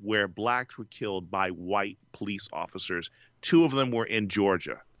 deaths where blacks were killed by white police officers. 2 of them were in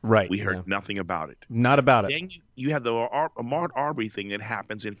Georgia. Right. We heard nothing about it. Not about it. Then you have the Ahmaud Arbery thing that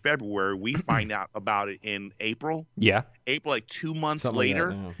happens in February. We find out about it in April. Yeah. April, like 2 months Something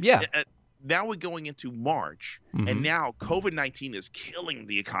later. like that, Yeah. Now we're going into March, and now COVID-19 is killing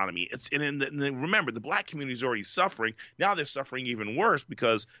the economy. Remember, the black community is already suffering. Now they're suffering even worse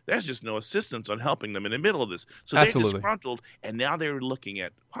because there's just no assistance on helping them in the middle of this. So they're disgruntled, and now they're looking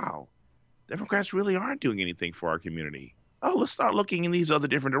at, wow, Democrats really aren't doing anything for our community. Oh, let's start looking in these other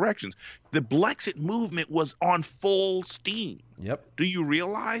different directions. The Blexit movement was on full steam. Yep. Do you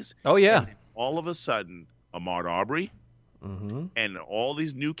realize? Oh, yeah. And then all of a sudden, Ahmaud Arbery and all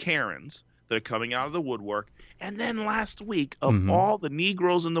these new Karens that are coming out of the woodwork. And then last week, of all the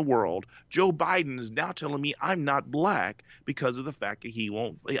Negroes in the world, Joe Biden is now telling me I'm not black because of the fact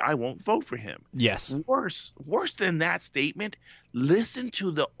that I won't vote for him. Yes. Worse than that statement, listen to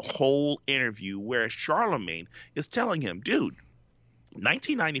the whole interview where Charlemagne is telling him, dude,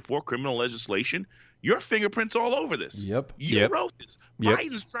 1994 criminal legislation, Your fingerprints all over this. Yep. You wrote this. Yep.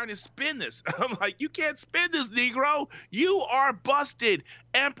 Biden's trying to spin this. I'm like, you can't spin this, Negro. You are busted.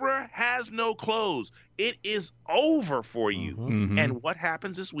 Emperor has no clothes. It is over for you. Mm-hmm. And what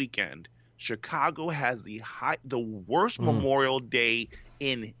happens this weekend? Chicago has the worst Memorial Day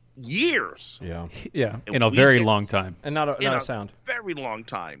in years. Yeah. Yeah, And in a we very get- long time. And not In a sound. very long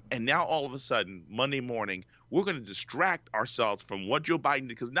time. And now all of a sudden, Monday morning, we're going to distract ourselves from what Joe Biden did.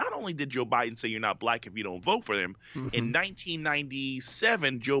 Because not only did Joe Biden say you're not black if you don't vote for him, in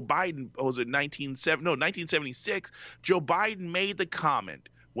 1997, Joe Biden, 1976, Joe Biden made the comment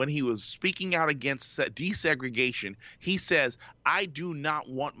when he was speaking out against desegregation. He says, I do not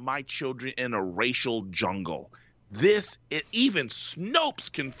want my children in a racial jungle. Even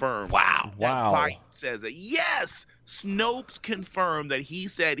Snopes confirmed. Wow. Wow. Biden says that. Yes, Snopes confirmed that he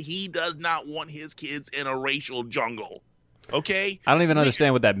said he does not want his kids in a racial jungle. Okay? I don't even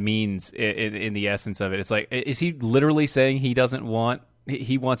understand what that means in the essence of it. It's like, is he literally saying he doesn't want,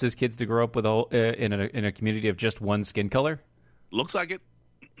 he wants his kids to grow up with in a community of just one skin color? Looks like it.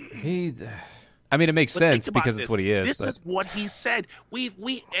 I mean, it makes But sense think about because this. it's what he is. This but is what he said.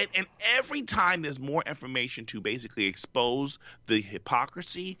 And every time there's more information to basically expose the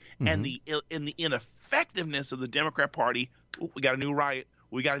hypocrisy and the ineffectiveness of the Democrat Party. Ooh, we got a new riot.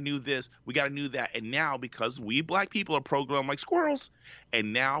 We got to do this. We got to do that. And now, because we black people are programmed like squirrels,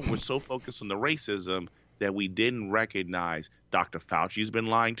 and now we're so focused on the racism that we didn't recognize Dr. Fauci's been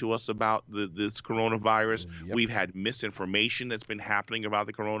lying to us about this coronavirus. Yep. We've had misinformation that's been happening about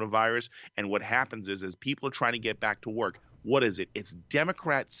the coronavirus. And what happens is people are trying to get back to work. What is it? It's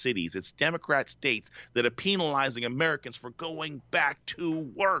Democrat cities, it's Democrat states that are penalizing Americans for going back to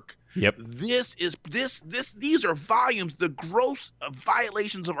work. Yep. These are volumes, the gross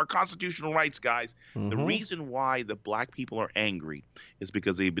violations of our constitutional rights, guys. The reason why the black people are angry is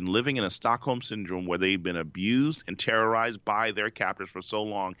because they've been living in a Stockholm syndrome where they've been abused and terrorized by their captors for so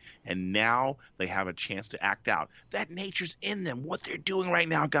long, and now they have a chance to act out. That nature's in them. What they're doing right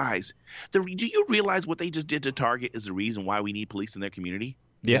now, guys. Do you realize what they just did to Target is the reason why we need police in their community?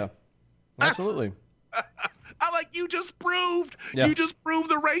 yeah. Absolutely. You just proved. Yeah. You just proved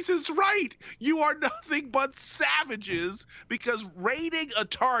the racists right. You are nothing but savages because raiding a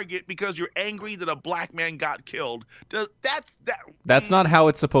Target because you're angry that a black man got killed. That's not how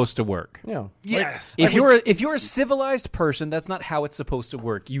it's supposed to work. Yeah. Yes. If you're a civilized person, that's not how it's supposed to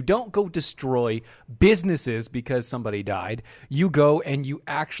work. You don't go destroy businesses because somebody died. You go and you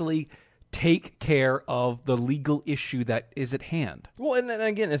actually take care of the legal issue that is at hand. Well, and then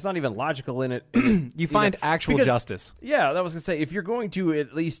again, it's not even logical in it. You find actual because- justice. Yeah, that was gonna say, if you're going to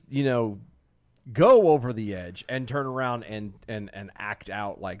at least go over the edge and turn around and act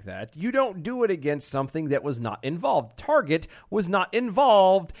out like that, you don't do it against something that was not involved. Target was not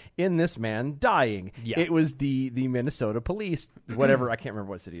involved in this man dying. Yeah. It was the Minnesota police, whatever. I can't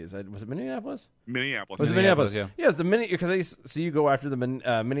remember what city it is. Was it Minneapolis? Minneapolis. Was it Minneapolis, Minneapolis? yeah. Yes, because you go after the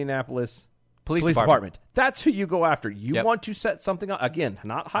Minneapolis Police Police department. Department. That's who you go after. You Yep. want to set something up. Again,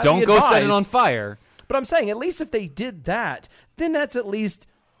 not highly Don't go set it advised, on fire. But I'm saying, at least if they did that, then that's at least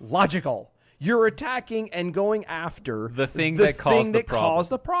logical. You're attacking and going after The thing that caused the problem. caused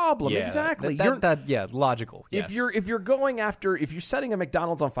the problem. Yeah, Exactly. logical. If Yes. you're going after, if you're setting a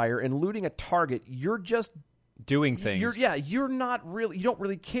McDonald's on fire and looting a Target, you're just doing things. you're not really, you don't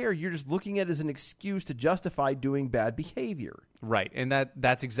really care. You're just looking at it as an excuse to justify doing bad behavior. Right, and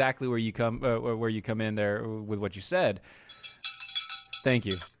that's exactly where you come in there with what you said. Thank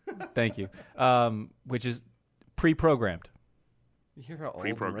you, which is pre-programmed. You hear how old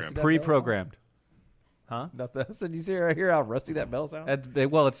Pre-programmed. and rusty that Pre-programmed. bell sounds? Not that. So you hear how rusty that bell sounds?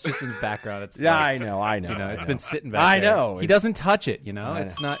 Well, it's just in the background. It's Yeah, like, I know. You know, it's been sitting back I there. know. He It's- doesn't touch it. You know, I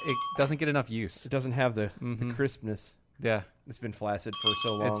it's not. It doesn't get enough use. It doesn't have the crispness. Yeah, It's been flaccid for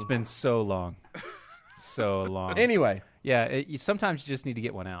so long. it's been so long, so long. Anyway, Yeah, sometimes you just need to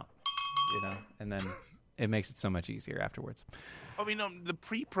get one out, and then it makes it so much easier afterwards. I mean, the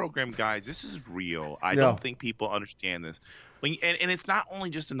pre-programmed guys, this is real. I No. don't think people understand this. And it's not only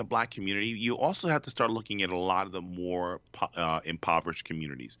just in the black community. You also have to start looking at a lot of the more impoverished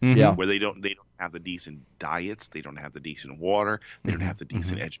communities, Yeah. where they don't have the decent diets, they don't have the decent water, they don't have the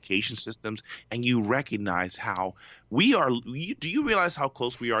decent education systems, and you recognize how we are. Do you realize how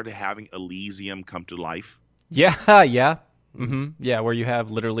close we are to having Elysium come to life? Yeah, yeah. Mm-hmm. Yeah, where you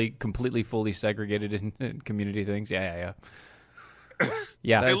have literally completely fully segregated in community things. Yeah.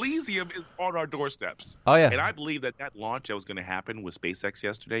 Yeah. Elysium is on our doorsteps. Oh, yeah. And I believe that launch that was going to happen with SpaceX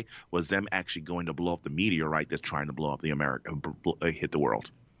yesterday was them actually going to blow up the meteorite that's trying to blow up hit the world.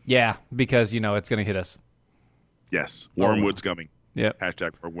 Yeah, because, it's going to hit us. Yes. Wormwood's coming. Yep.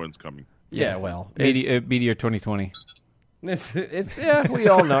 Hashtag Wormwood's coming. Yeah, well, Meteor 2020. It's we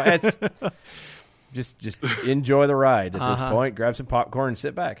all know. It's just enjoy the ride at this point. Grab some popcorn and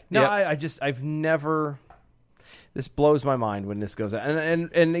sit back. No, I've never. This blows my mind when this goes out.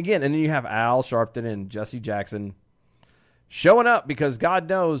 And again, and then you have Al Sharpton and Jesse Jackson showing up because God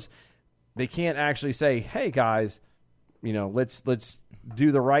knows they can't actually say, "Hey guys, let's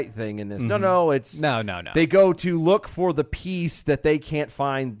do the right thing in this." Mm-hmm. No, it's no. They go to look for the piece that they can't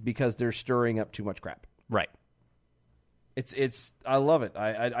find because they're stirring up too much crap. Right. It's I love it.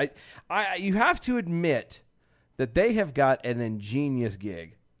 I you have to admit that they have got an ingenious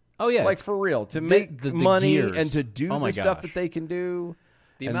gig. Oh yeah, like for real, to make the money gears. and to do the stuff that they can do,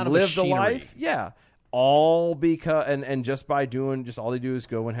 the and amount of live machinery. the life. Yeah, all because and just by doing all they do is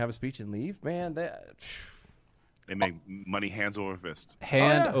go and have a speech and leave. Man, they make money hands over fist.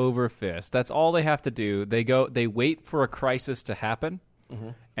 Over fist. That's all they have to do. They wait for a crisis to happen,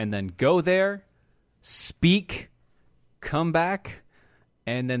 and then go there, speak, come back,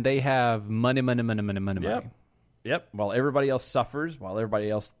 and then they have money. Yep. While everybody else suffers, while everybody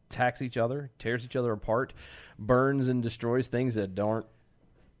else attacks each other, tears each other apart, burns and destroys things that don't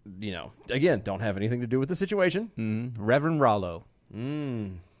have anything to do with the situation. Reverend Rollo.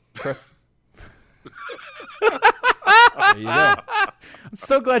 There you go. I'm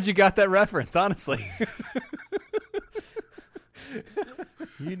so glad you got that reference, honestly.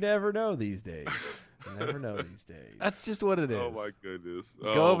 You never know these days. That's just what it is. Oh, my goodness.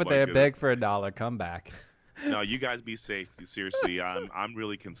 Go over there, beg for $1, come back. No, you guys be safe. Seriously, I'm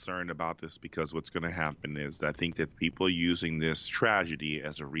really concerned about this because what's going to happen is that I think that people are using this tragedy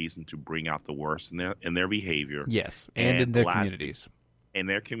as a reason to bring out the worst in their behavior. Yes, and in their communities. In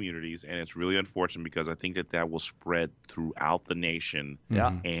their communities, and it's really unfortunate because I think that will spread throughout the nation.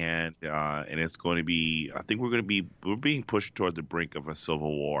 Yeah, and it's going to be. I think we're being pushed toward the brink of a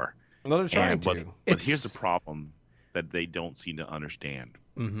civil war. Well, they're trying to. But here's the problem that they don't seem to understand.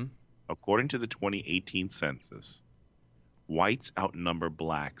 Mm-hmm. According to the 2018 census, whites outnumber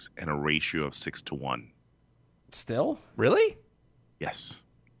blacks at a ratio of 6-1. Still? Really? Yes.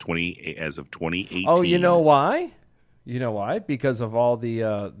 As of 2018. Oh, you know why? Because of all the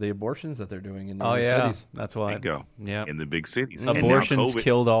abortions that they're doing in the cities. That's why. Bingo. Yeah. In the big cities. Abortions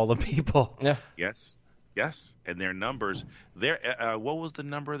killed all the people. Yeah. Yes. And their numbers, what was the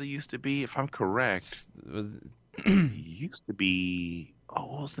number they used to be, if I'm correct? Used to be... Oh,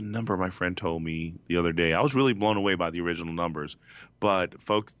 what was the number my friend told me the other day? I was really blown away by the original numbers. But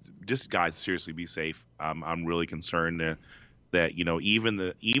folks, just guys, seriously, be safe. I'm really concerned that even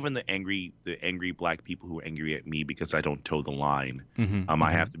the angry black people who are angry at me because I don't toe the line.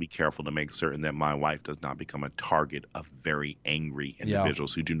 I have to be careful to make certain that my wife does not become a target of very angry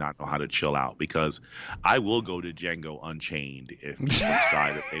individuals who do not know how to chill out. Because I will go to Django Unchained if people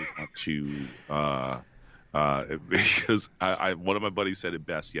decide that they want to. Because one of my buddies said it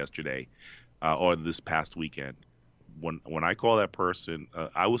best yesterday, or this past weekend. When I call that person,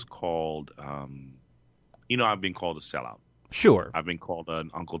 I was called, I've been called a sellout. Sure. I've been called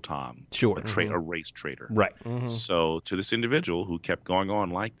an Uncle Tom. Sure. A race traitor. Right. Mm-hmm. So to this individual who kept going on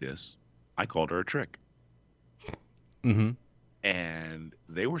like this, I called her a trick. Mm-hmm. And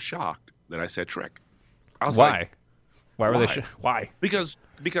they were shocked that I said trick. I was why? Like, why were they? Why? Because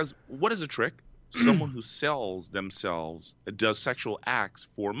what is a trick? Someone who sells themselves, does sexual acts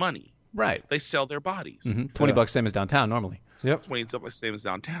for money. Right. They sell their bodies. Mm-hmm. $20 same as downtown normally. Yep. $20 same as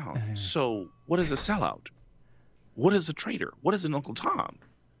downtown. So what is a sellout? What is a traitor? What is an Uncle Tom?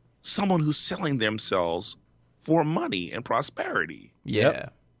 Someone who's selling themselves for money and prosperity. Yeah.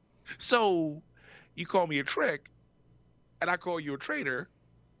 Yep. So you call me a trick, and I call you a traitor,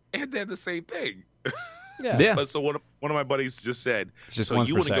 and then the same thing. Yeah. But so one of my buddies just said, so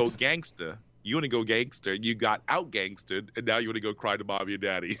you want to go gangster. You want to go gangster, you got out gangstered, and now you want to go cry to mommy and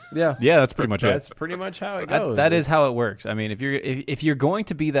daddy. Yeah. Yeah, that's pretty much it. That's pretty much how it goes. That is how it works. I mean, if you're going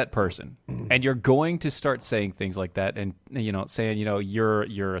to be that person and you're going to start saying things like that and saying, you're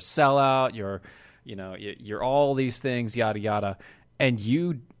a sellout, you're all these things, yada yada, and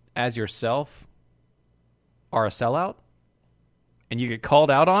you as yourself are a sellout and you get called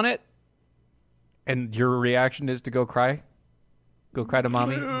out on it and your reaction is to go cry to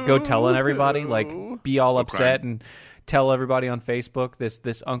mommy, go telling everybody, like be all upset and tell everybody on Facebook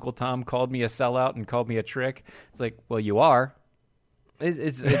this Uncle Tom called me a sellout and called me a trick. It's like, well, you are.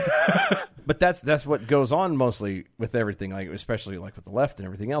 But that's what goes on mostly with everything, like especially like with the left and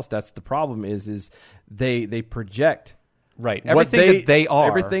everything else. That's the problem is they project Right. Everything that they are.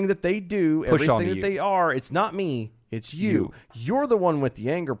 Everything that they do, push everything that you. they are, it's not me, it's you. You're the one with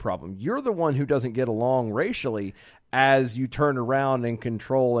the anger problem. You're the one who doesn't get along racially as you turn around and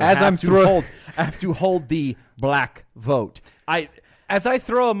control and have to hold the black vote. As I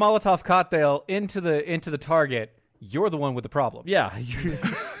throw a Molotov cocktail into the target, you're the one with the problem. Yeah.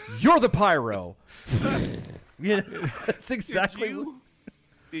 You're the pyro. That's exactly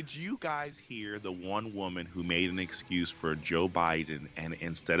Did you guys hear the one woman who made an excuse for Joe Biden, and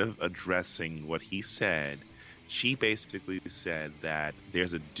instead of addressing what he said, she basically said that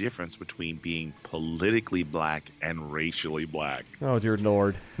there's a difference between being politically black and racially black. Oh, dear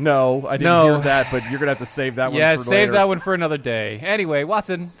Lord. No, I didn't hear that, but you're going to have to save that one for later. Yeah, save that one for another day. Anyway,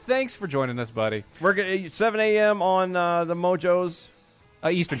 Watson, thanks for joining us, buddy. We're gonna 7 a.m. on the Mojo's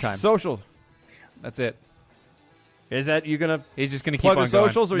Eastern time. Social. That's it. Is that you going to He's just going to keep plug on the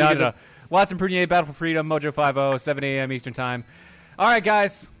socials? going. Or No. Watson Prunier, Battle for Freedom, Mojo 50, 7 a.m. Eastern time. All right,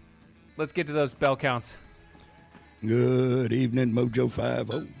 guys. Let's get to those bell counts. Good evening, Mojo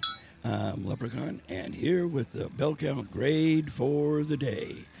 50. I'm Leprechaun, and here with the bell count grade for the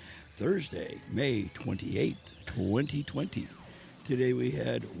day. Thursday, May 28th, 2020. Today we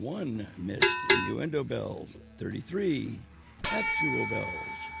had 1 missed innuendo bells, 33 actual bells,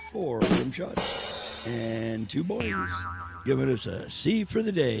 4 rim shots, and 2 boys, giving us a C for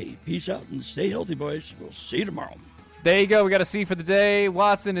the day. Peace out and stay healthy, boys. We'll see you tomorrow. There you go. We got a C for the day.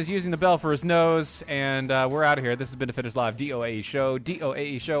 Watson is using the bell for his nose, and we're out of here. This has been Defenders Live, DOAE Show,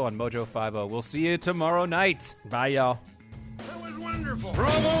 DOAE Show on Mojo 50. We'll see you tomorrow night. Bye, y'all. That was wonderful.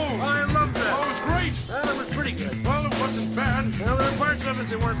 Bravo! I loved that. Oh, it was great. Well, it was pretty good. Well, it wasn't bad. Well, there were parts of it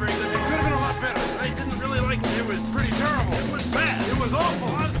that weren't very good. It could have been a lot better. I didn't really like it. It was Pretty terrible. It was bad. It was awful.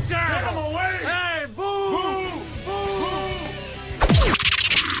 It was terrible. Get him away! Hey, boo! Boo!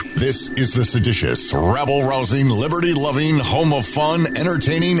 This is the seditious, rabble-rousing, liberty-loving, home of fun,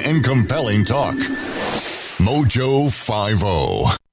 entertaining, and compelling talk. Mojo 50.